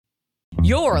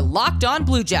You're Locked On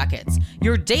Blue Jackets,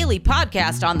 your daily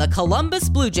podcast on the Columbus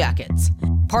Blue Jackets.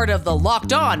 Part of the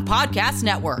Locked On Podcast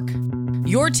Network.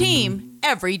 Your team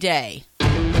every day. Hey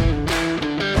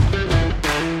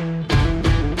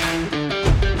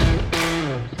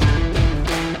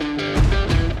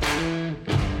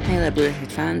there, Blue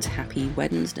Jackets fans. Happy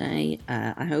Wednesday.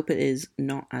 I hope it is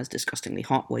not as disgustingly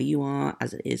hot where you are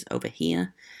as it is over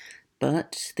here.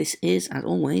 But this is, as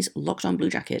always, Locked On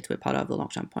Blue Jackets. We're part of the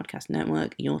Locked On Podcast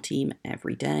Network, your team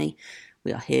every day.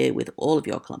 We are here with all of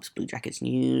your Columbus Blue Jackets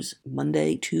news,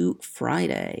 Monday to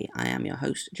Friday. I am your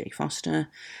host, Jay Foster.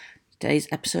 Today's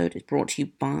episode is brought to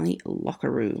you by Locker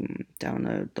Room.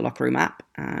 Download the Locker Room app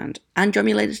and join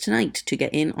me later tonight to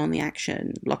get in on the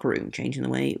action. Locker Room, changing the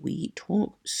way we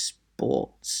talk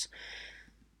sports.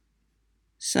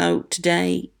 So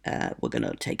today we're going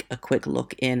to take a quick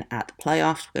look in at the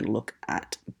playoffs. We're going to look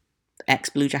at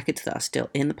ex-Blue Jackets that are still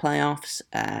in the playoffs,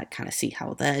 kind of see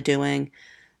how they're doing,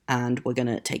 and we're going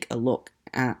to take a look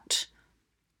at...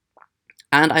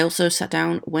 And I also sat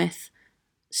down with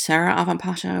Sarah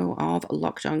Avampato of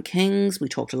Locked On Kings. We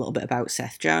talked a little bit about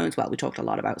Seth Jones. Well, we talked a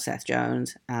lot about Seth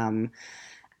Jones, and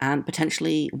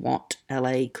potentially what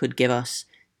LA could give us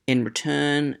in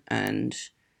return, and...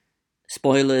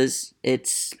 Spoilers,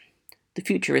 the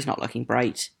future is not looking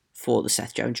bright for the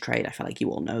Seth Jones trade. I feel like you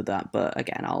all know that, but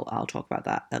again, I'll talk about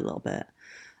that a little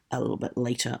bit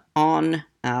later on.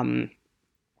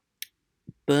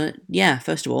 But yeah,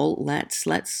 first of all, let's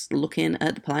look in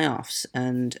at the playoffs,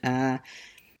 and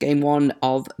game one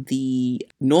of the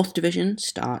North Division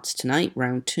starts tonight,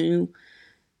 round 2.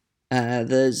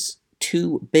 There's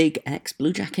 2 big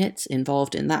ex-Blue Jackets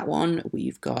involved in that one.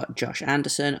 We've got Josh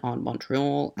Anderson on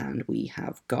Montreal, and we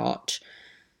have got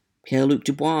Pierre-Luc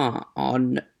Dubois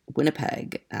on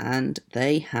Winnipeg. And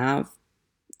they have,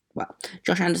 well,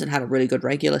 Josh Anderson had a really good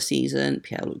regular season,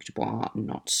 Pierre-Luc Dubois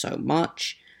not so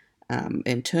much.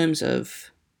 In terms of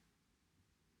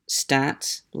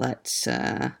stats,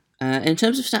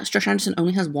 Josh Anderson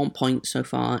only has 1 point so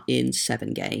far in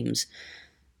 7 games,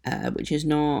 which is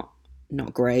not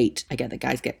great. I get that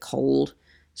guys get cold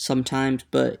sometimes,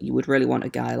 but you would really want a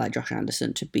guy like Josh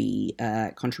Anderson to be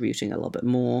contributing a little bit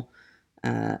more.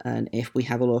 And if we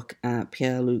have a look at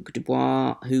Pierre-Luc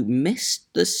Dubois, who missed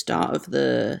the start of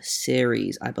the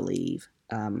series, I believe,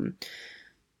 due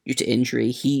to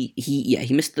injury, he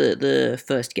missed the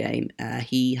first game.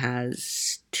 He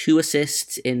has 2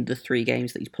 assists in the 3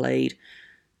 games that he's played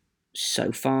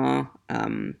so far.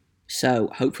 So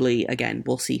hopefully, again,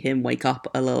 we'll see him wake up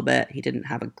a little bit. He didn't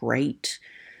have a great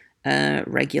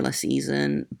regular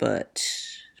season, but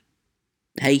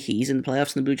hey, he's in the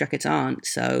playoffs and the Blue Jackets aren't,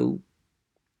 so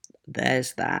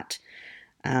there's that.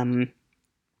 In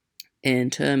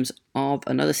terms of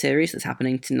another series that's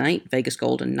happening tonight, Vegas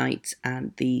Golden Knights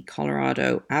and the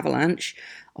Colorado Avalanche.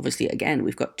 Obviously, again,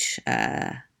 we've got...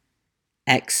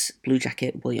 ex-Blue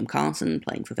Jacket William Karlsson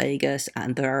playing for Vegas,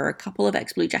 and there are a couple of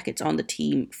ex-Blue Jackets on the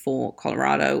team for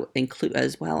Colorado,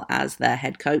 as well as their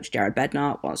head coach. Jared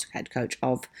Bednar was head coach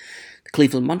of the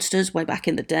Cleveland Monsters way back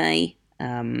in the day.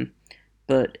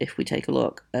 But if we take a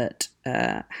look at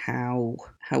how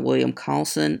William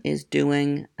Karlsson is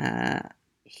doing,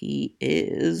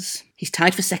 he's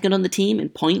tied for second on the team in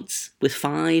points with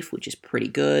 5, which is pretty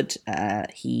good. Their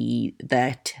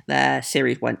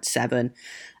series went 7.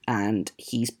 And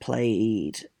he's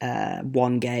played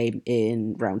 1 game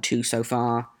in round 2 so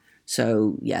far.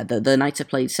 So, yeah, the Knights have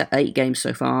played 8 games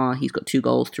so far. He's got 2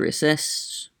 goals, 3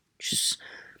 assists, which is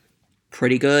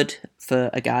pretty good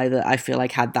for a guy that I feel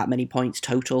like had that many points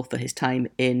total for his time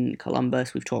in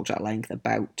Columbus. We've talked at length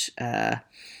about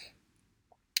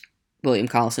William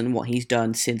Karlsson and what he's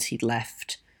done since he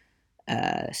left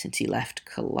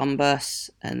Columbus.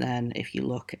 And then if you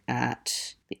look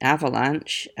at the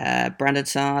Avalanche, Brandon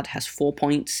Saad has 4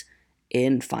 points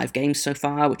in 5 games so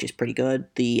far, which is pretty good.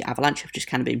 The Avalanche have just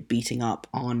kind of been beating up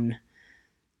on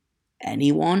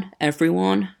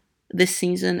everyone this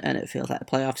season, and it feels like the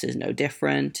playoffs is no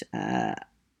different. I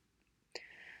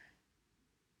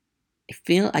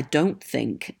don't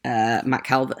think Matt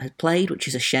Calvert has played, which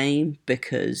is a shame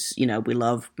because, we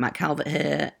love Matt Calvert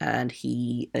here, and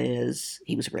he was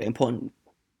a really important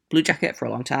Blue Jacket for a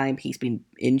long time. He's been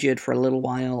injured for a little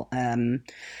while,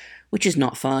 which is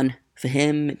not fun for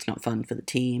him. It's not fun for the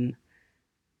team.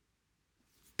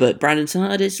 But Brandon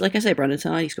Saad is, like I say,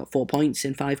 he's got 4 points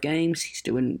in 5 games. He's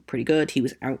doing pretty good. He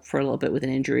was out for a little bit with an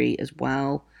injury as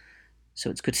well. So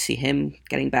it's good to see him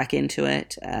getting back into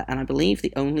it. And I believe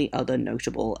the only other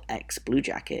notable ex-Blue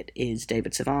Jacket is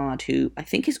David Savard, who I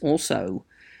think is also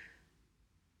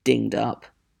dinged up.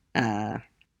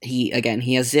 He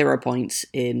has 0 points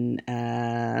in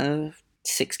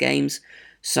 6 games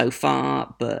so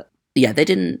far, but yeah, they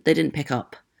didn't pick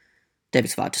up David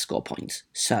Savard to score points.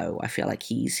 So I feel like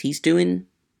he's doing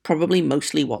probably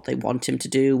mostly what they want him to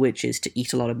do, which is to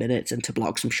eat a lot of minutes and to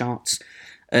block some shots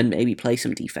and maybe play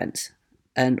some defense.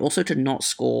 And also to not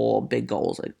score big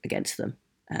goals against them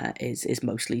is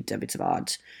mostly David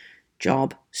Savard's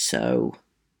job. So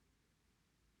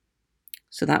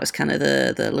that was kind of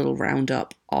the little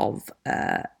roundup of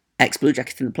ex-Blue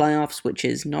Jackets in the playoffs, which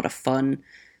is not a fun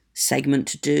segment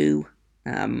to do.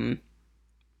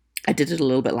 I did it a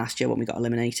little bit last year when we got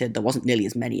eliminated. There wasn't nearly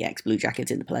as many ex-Blue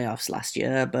Jackets in the playoffs last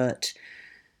year, but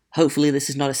hopefully this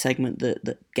is not a segment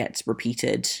that gets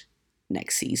repeated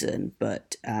next season.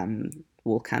 But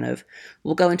we'll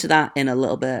go into that in a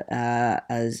little bit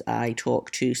as I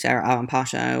talk to Sarah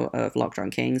Avampato of Locked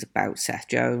On Kings about Seth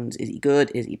Jones. Is he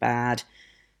good? Is he bad?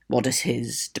 What does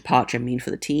his departure mean for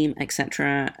the team,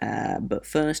 etc.? But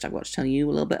first, I've got to tell you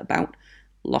a little bit about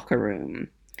Locker Room.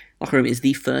 Locker Room is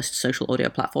the first social audio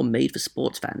platform made for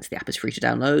sports fans. The app is free to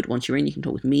download. Once you're in, you can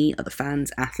talk with me, other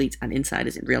fans, athletes, and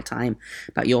insiders in real time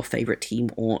about your favorite team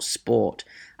or sport.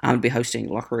 I'm going to be hosting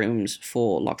Locker Rooms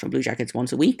for Locked On Blue Jackets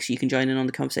once a week, so you can join in on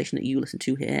the conversation that you listen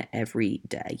to here every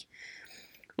day.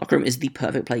 Locker Room is the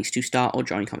perfect place to start or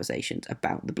join conversations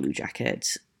about the Blue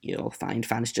Jackets. You'll find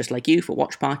fans just like you for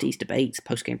watch parties, debates,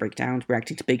 post-game breakdowns,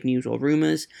 reacting to big news or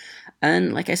rumours.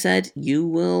 And like I said, you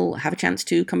will have a chance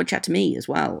to come and chat to me as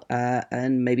well,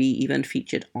 and maybe even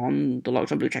featured on the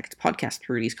Locked On Blue Jackets podcast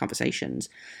through these conversations.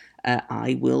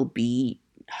 I will be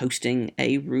hosting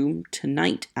a room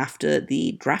tonight after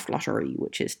the draft lottery,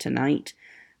 which is tonight.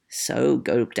 So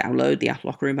go download the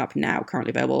Locker Room app now,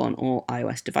 currently available on all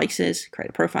iOS devices.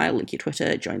 Create a profile, link your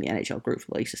Twitter, join the NHL group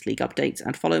for the latest league updates,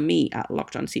 and follow me at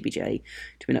Locked On CBJ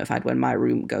to be notified when my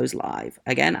room goes live.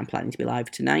 Again, I'm planning to be live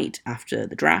tonight after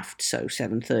the draft, so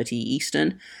 7:30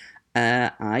 Eastern.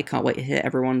 I can't wait to hear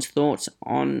everyone's thoughts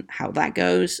on how that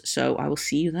goes, so I will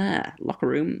see you there. Locker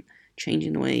Room,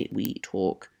 changing the way we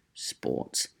talk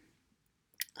sports.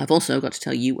 I've also got to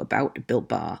tell you about Built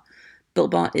Bar.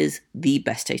 Built Bar is the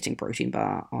best tasting protein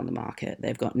bar on the market.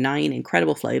 They've got 9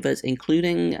 incredible flavors,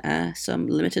 including some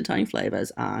limited time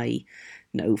flavors. I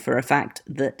know for a fact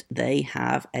that they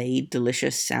have a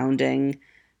delicious sounding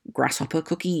grasshopper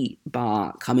cookie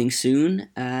bar coming soon.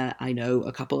 I know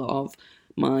a couple of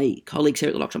my colleagues here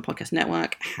at the Locked On Podcast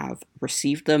Network have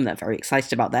received them. They're very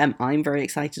excited about them. I'm very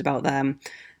excited about them.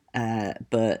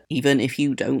 But even if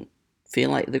you don't feel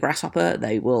like the grasshopper,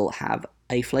 they will have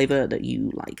a flavor that you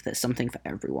like. There's something for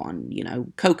everyone,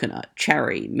 coconut,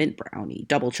 cherry, mint brownie,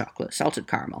 double chocolate, salted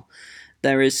caramel.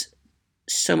 There is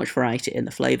so much variety in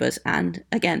the flavors, and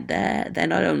again, they're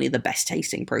not only the best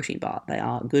tasting protein bar, they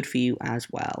are good for you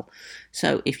as well.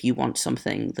 So if you want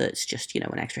something that's just,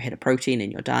 an extra hit of protein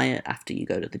in your diet after you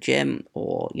go to the gym,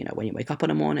 or, when you wake up in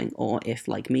the morning, or if,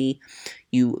 like me,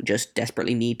 you just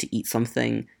desperately need to eat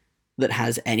something that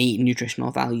has any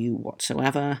nutritional value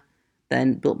whatsoever,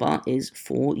 then Built Bar is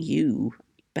for you.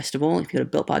 Best of all, if you go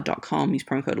to BuiltBar.com, use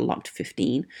promo code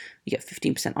LOCKED15, you get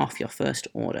 15% off your first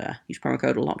order. Use promo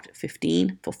code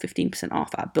LOCKED15 for 15%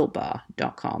 off at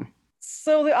BuiltBar.com.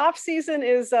 So the off season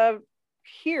is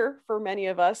here for many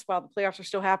of us while the playoffs are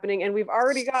still happening, and we've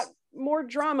already got more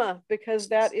drama because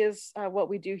that is what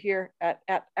we do here at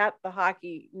the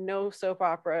hockey. No soap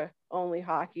opera, only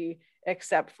hockey,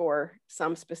 except for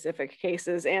some specific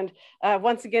cases. And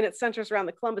once again, it centers around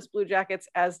the Columbus Blue Jackets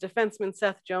as defenseman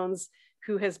Seth Jones,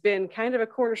 who has been kind of a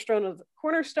cornerstone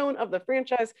of the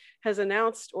franchise, has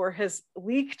announced or has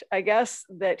leaked, I guess,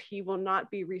 that he will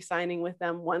not be re-signing with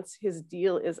them once his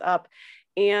deal is up.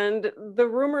 And the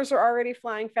rumors are already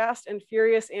flying fast and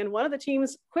furious. And one of the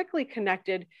teams quickly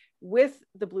connected with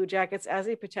the Blue Jackets as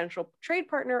a potential trade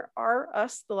partner are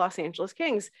us, the Los Angeles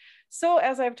Kings. So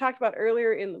as I've talked about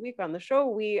earlier in the week on the show,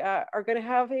 we are going to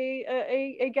have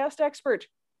a guest expert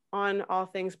on all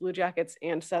things Blue Jackets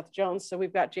and Seth Jones. So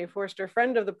we've got Jay Forster,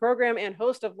 friend of the program and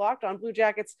host of Locked On Blue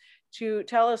Jackets, to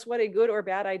tell us what a good or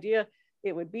bad idea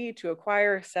it would be to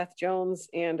acquire Seth Jones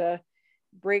and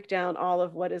break down all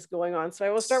of what is going on. So I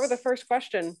will start with the first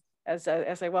question as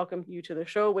I welcome you to the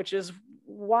show, which is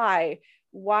why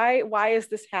is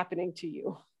this happening to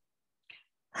you?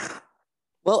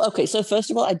 Well, okay, so first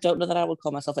of all, I don't know that I would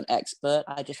call myself an expert.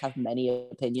 I just have many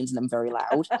opinions and I'm very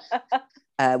loud,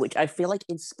 which I feel like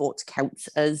in sports counts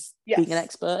as being an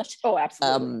expert. Oh,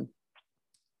 absolutely.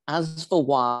 As for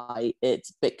why,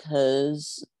 it's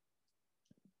because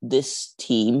this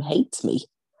team hates me.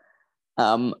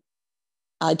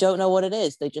 I don't know what it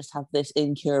is. They just have this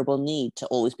incurable need to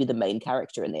always be the main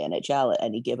character in the NHL at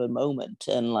any given moment.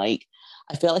 And I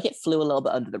feel like it flew a little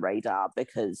bit under the radar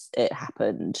because it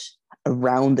happened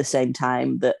around the same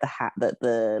time that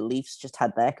the Leafs just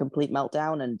had their complete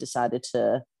meltdown and decided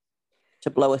to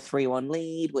blow a 3-1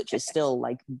 lead, which is still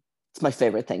like, it's my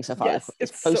favorite thing so far. Yes,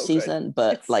 It's it's postseason, so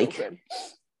but it's like, so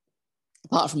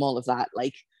apart from all of that,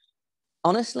 like,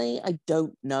 honestly, I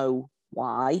don't know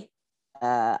why.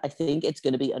 I think it's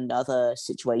going to be another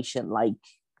situation like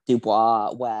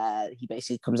Dubois, where he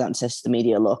basically comes out and says to the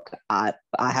media, "Look, I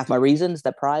have my reasons.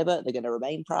 They're private. They're going to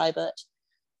remain private."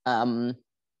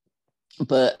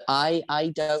 But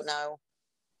I don't know.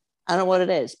 I don't know what it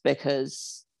is,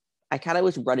 because I kind of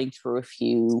was running through a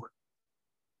few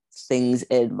things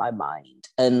in my mind,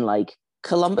 and like,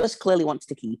 Columbus clearly wants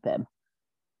to keep him,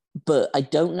 but I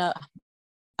don't know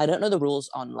the rules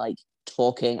on like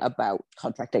talking about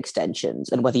contract extensions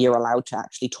and whether you're allowed to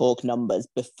actually talk numbers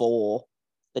before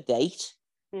the date.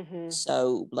 Mm-hmm.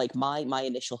 So like, my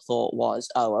initial thought was,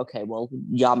 oh, okay, well,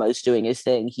 Yamo's doing his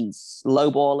thing. He's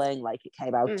lowballing. Like, it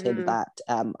came out in that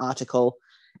article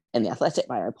in the Athletic,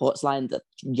 my reports line, that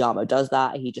Yamo does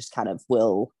that. He just kind of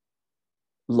will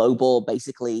lowball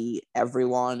basically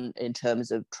everyone in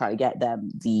terms of trying to get them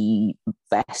the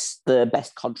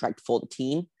best contract for the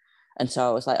team. And so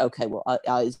I was like, okay, well,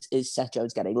 is Seth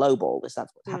Jones getting lowballed? Is that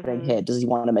what's happening here? Does he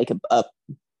want to make a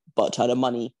butt ton of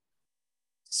money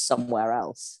somewhere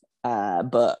else?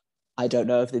 But I don't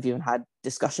know if they've even had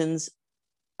discussions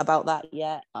about that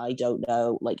yet. I don't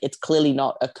know. Like, it's clearly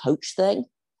not a coach thing.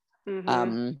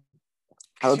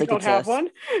 I don't think don't have one.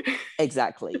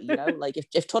 Exactly. You know, like,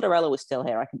 if Tortorella was still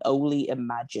here, I can only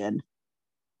imagine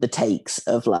the takes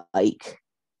of like,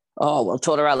 oh, well,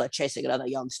 Tortorella chasing another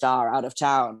young star out of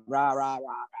town, rah, rah, rah, rah,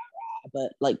 rah.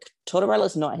 But like,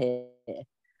 Tortorella's not here.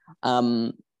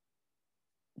 John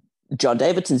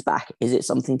Davidson's back. Is it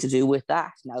something to do with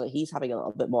that? Now that he's having a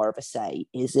little bit more of a say,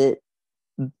 is it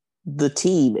the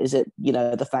team? Is it,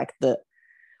 the fact that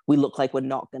we look like we're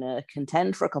not going to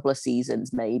contend for a couple of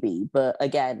seasons, maybe? But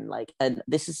again, like, and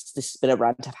this has been a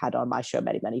rant I've had on my show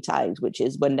many, many times, which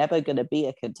is, we're never going to be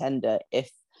a contender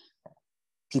if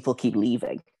people keep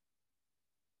leaving.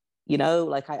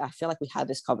 Like, I feel like we had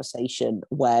this conversation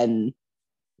I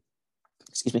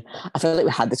feel like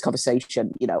we had this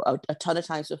conversation, a ton of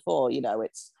times before.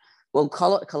 It's, well,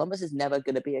 Columbus is never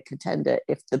going to be a contender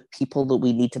if the people that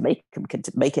we need to make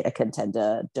it a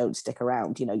contender don't stick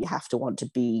around. You have to want to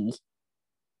be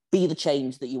the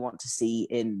change that you want to see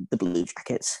in the Blue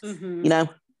Jackets.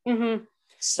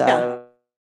 So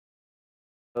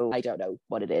I don't know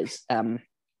what it is,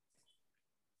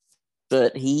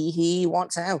 but he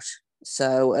wants out.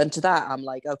 So, and to that, I'm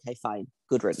like, okay, fine,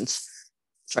 good riddance,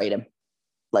 trade him.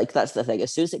 Like, that's the thing.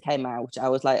 As soon as it came out, I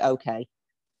was like, okay,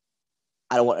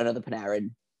 I don't want another Panarin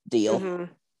deal.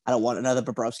 I don't want another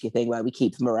Bobrovsky thing where we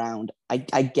keep them around. I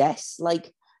guess,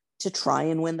 like, to try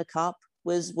and win the cup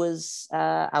was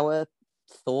our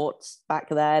thoughts back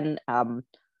then.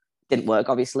 Didn't work,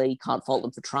 obviously. Can't fault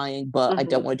them for trying, but I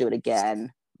don't want to do it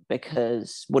again,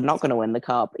 because we're not going to win the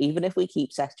cup. Even if we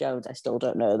keep Seth Jones, I still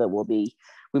don't know that we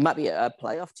might be a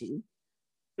playoff team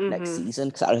next season,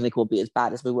 because I don't think we'll be as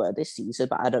bad as we were this season,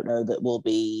 but I don't know that we'll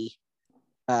be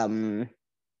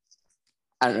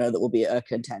a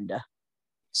contender.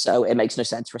 So it makes no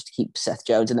sense for us to keep Seth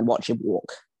Jones and then watch him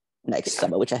walk next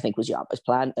summer, which I think was Yabo's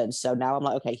plan. And so now I'm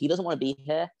like, okay, he doesn't want to be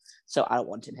here, so I don't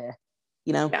want him here.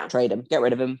 Trade him, get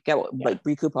rid of him,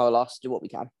 recoup our loss, do what we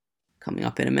can. Coming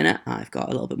up in a minute, I've got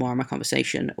a little bit more of my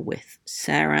conversation with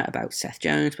Sarah about Seth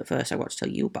Jones, but first I want to tell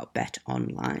you about Bet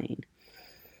Online.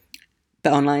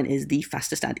 Bet Online is the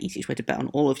fastest and easiest way to bet on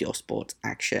all of your sports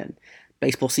action.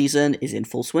 Baseball season is in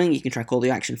full swing. You can track all the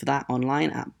action for that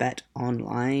online at Bet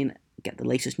Online. Get the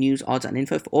latest news, odds, and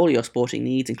info for all your sporting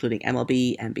needs, including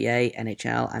MLB, NBA,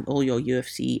 NHL, and all your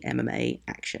UFC, MMA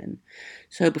action.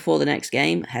 So before the next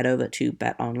game, head over to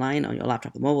Bet Online on your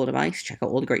laptop or mobile device. Check out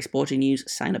all the great sporting news,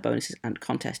 sign-up bonuses, and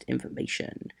contest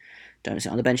information. Don't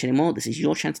sit on the bench anymore. This is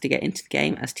your chance to get into the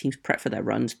game as teams prep for their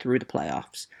runs through the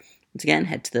playoffs. Once again,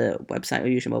 head to the website or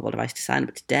use your mobile device to sign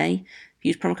up today. If you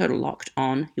use promo code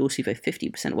LOCKEDON, you'll receive a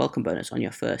 50% welcome bonus on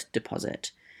your first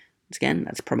deposit. Once again,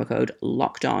 that's promo code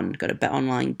LOCKEDON. Go to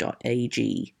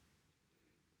betonline.ag.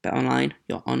 BetOnline,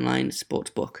 your online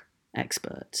sportsbook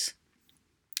experts.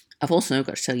 I've also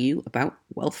got to tell you about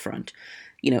Wealthfront.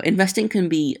 Investing can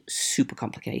be super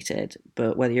complicated,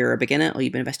 but whether you're a beginner or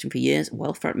you've been investing for years,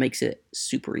 Wealthfront makes it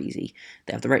super easy.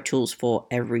 They have the right tools for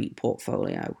every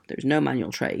portfolio. There's no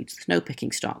manual trades, there's no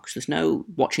picking stocks, there's no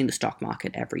watching the stock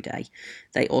market every day.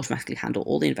 They automatically handle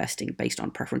all the investing based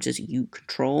on preferences you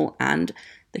control, and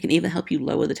they can even help you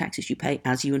lower the taxes you pay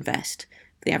as you invest.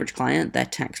 For the average client, their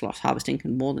tax loss harvesting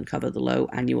can more than cover the low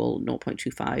annual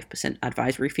 0.25%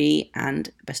 advisory fee, and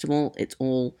best of all, it's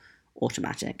all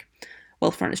automatic.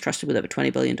 Wealthfront is trusted with over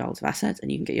 $20 billion of assets,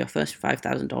 and you can get your first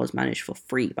 $5,000 managed for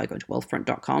free by going to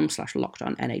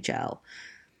wealthfront.com/lockedonnhl.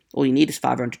 All you need is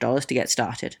 $500 to get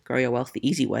started. Grow your wealth the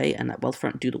easy way and let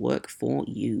Wealthfront do the work for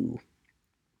you.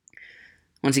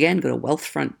 Once again, go to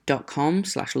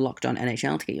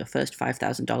wealthfront.com/lockedonnhl to get your first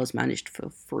 $5,000 managed for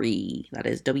free. That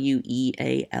is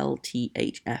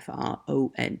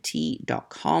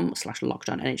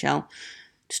wealthfront.com/lockedonnhl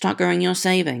to start growing your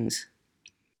savings.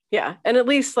 Yeah, and at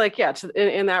least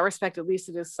in that respect, at least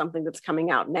it is something that's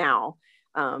coming out now.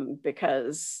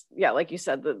 Because like you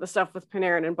said, the stuff with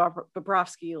Panarin and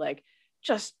Bobrovsky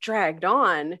just dragged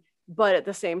on. But at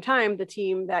the same time, the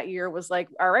team that year was like,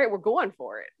 all right, we're going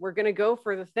for it. We're going to go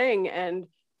for the thing. And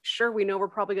sure, we know we're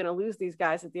probably going to lose these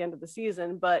guys at the end of the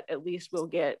season, but at least we'll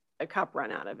get a cup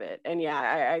run out of it. And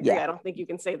I agree. Yeah. I don't think you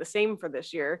can say the same for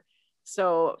this year.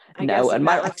 So I guess in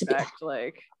that respect,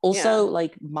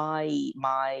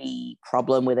 my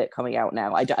problem with it coming out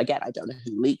now, I don't know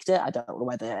who leaked it. I don't know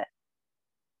whether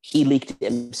he leaked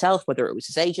it himself, whether it was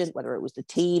his agent, whether it was the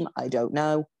team. I don't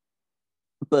know.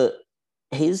 But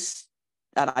and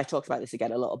I talked about this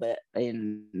again a little bit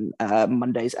in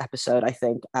Monday's episode, I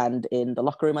think, and in the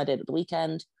locker room I did at the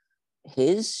weekend,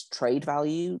 his trade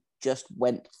value just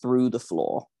went through the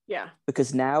floor. Yeah.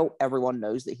 Because now everyone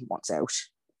knows that he wants out.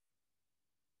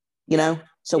 You know?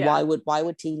 So why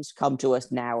would teams come to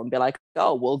us now and be like,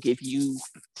 oh, we'll give you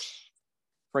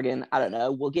friggin', I don't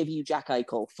know, we'll give you Jack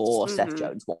Eichel for Seth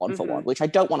Jones one for one, which I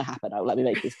don't want to happen. Let me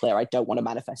make this clear. I don't want to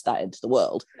manifest that into the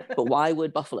world. But why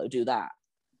would Buffalo do that?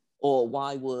 Or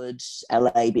why would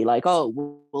LA be like,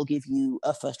 oh, we'll give you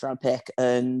a first-round pick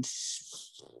and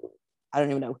I don't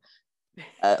even know.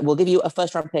 We'll give you a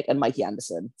first-round pick and Mikey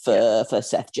Anderson for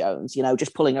Seth Jones,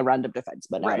 just pulling a random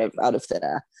defenseman out of thin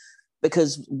air.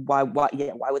 Because why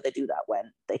would they do that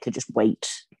when they could just wait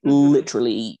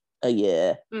literally a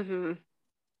year?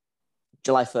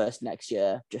 July 1st next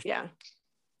year, just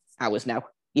hours now.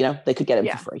 They could get him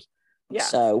for free. Yeah.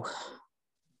 So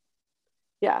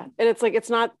and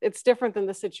it's different than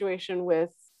the situation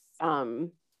with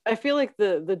I feel like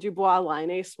the Dubois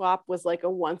Laine swap was like a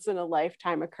once in a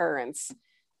lifetime occurrence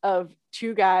of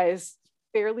two guys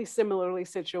fairly similarly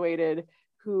situated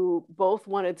who both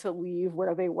wanted to leave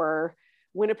where they were.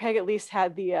 Winnipeg at least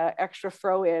had the extra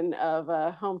throw in of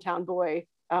a hometown boy.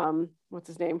 What's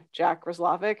his name? Jack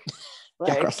Roslovic.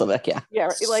 Jack Roslovic, yeah. Yeah,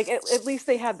 at least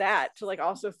they had that to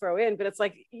also throw in, but it's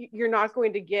you're not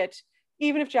going to get,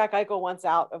 even if Jack Eichel wants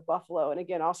out of Buffalo, and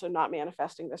again, also not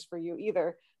manifesting this for you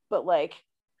either, but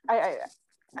I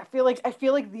feel like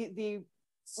the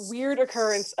weird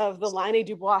occurrence of the Laine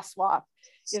Dubois swap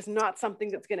is not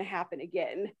something that's going to happen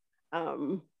again.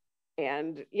 And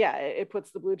it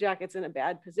puts the Blue Jackets in a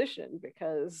bad position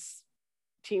because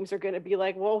teams are going to be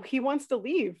like, well, he wants to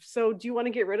leave. So do you want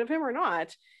to get rid of him or not?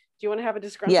 Do you want to have a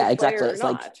disgruntled player or it's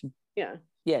not?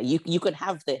 You could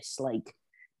have this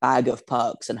bag of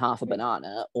pucks and half a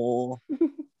banana or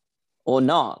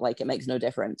not. It makes no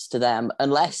difference to them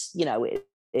unless, it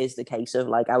is the case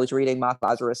of I was reading Mark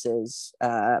Lazarus's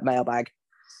mailbag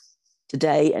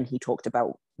today and he talked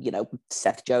about,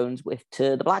 Seth Jones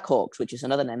to the Blackhawks, which is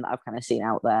another name that I've kind of seen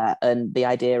out there. And the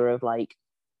idea of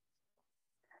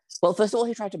well, first of all,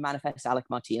 he tried to manifest Alec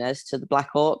Martinez to the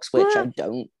Blackhawks, which I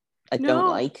don't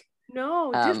like.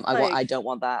 No, I don't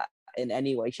want that in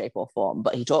any way, shape, or form.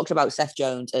 But he talked about Seth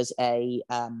Jones as a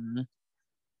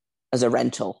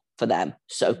rental for them.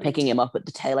 So picking him up at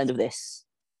the tail end of this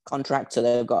contract, so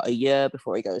they've got a year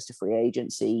before he goes to free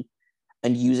agency,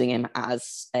 and using him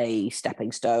as a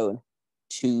stepping stone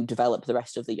to develop the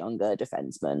rest of the younger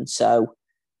defensemen. So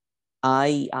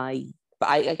I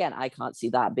can't see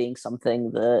that being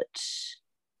something that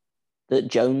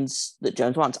Jones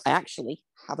wants. I actually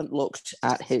haven't looked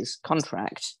at his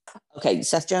contract. Okay,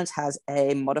 Seth Jones has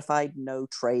a modified no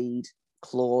trade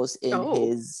clause in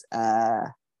his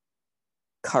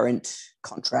current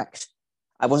contract.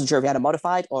 I wasn't sure if he had a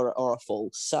modified or a full.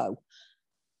 So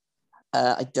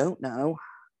I don't know.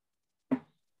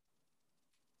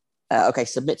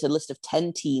 Submit to a list of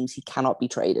 10 teams he cannot be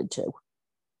traded to.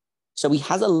 So he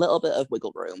has a little bit of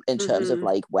wiggle room in terms of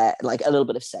where, a little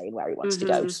bit of say in where he wants to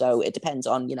go. So it depends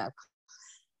on,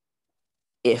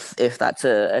 if that's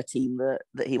a team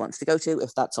that he wants to go to,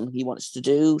 if that's something he wants to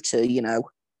do to,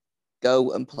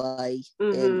 go and play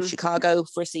in Chicago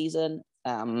for a season,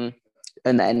 and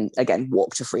then again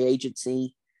walk to free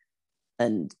agency,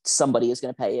 and somebody is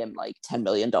going to pay him $10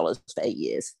 million for 8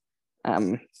 years.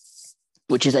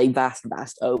 Which is a vast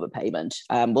overpayment.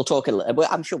 I'm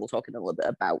sure we'll talk a little bit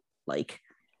about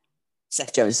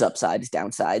Seth Jones' upsides,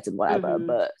 downsides, and whatever.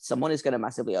 But someone is going to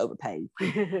massively overpay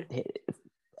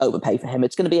overpay for him.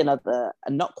 It's going to be another,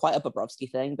 and not quite a Bobrovsky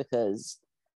thing, because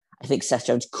I think Seth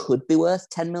Jones could be worth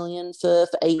 10 million for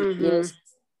 8 years.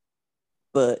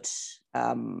 But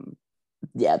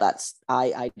yeah,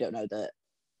 I don't know that.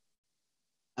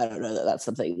 I don't know that that's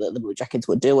something that the Blue Jackets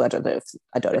would do. I don't know if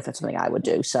it's something I would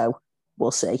do. So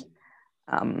we'll see.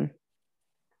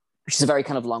 Which is a very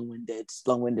kind of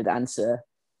long-winded answer.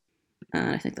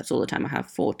 And I think that's all the time I have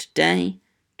for today.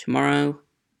 Tomorrow,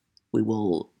 we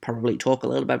will probably talk a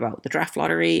little bit about the draft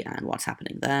lottery and what's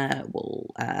happening there.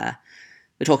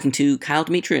 We're talking to Kyle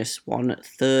Demetrius,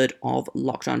 1/3 of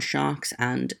Locked On Sharks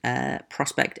and a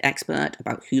prospect expert,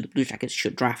 about who the Blue Jackets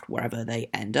should draft wherever they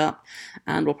end up.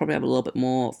 And we'll probably have a little bit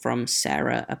more from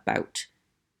Sarah about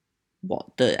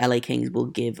what the LA Kings will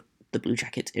give the Blue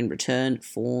Jackets in return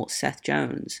for Seth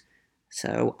Jones.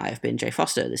 So I've been Jay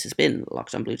Foster. This has been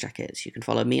Locked On Blue Jackets. You can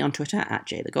follow me on Twitter at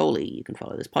JayTheGoalie. You can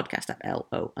follow this podcast at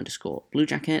LO_Blue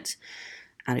Jackets.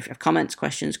 And if you have comments,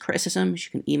 questions, criticisms,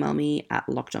 you can email me at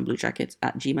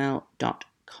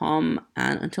lockedonbluejackets@gmail.com.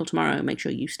 And until tomorrow, make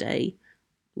sure you stay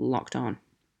locked on.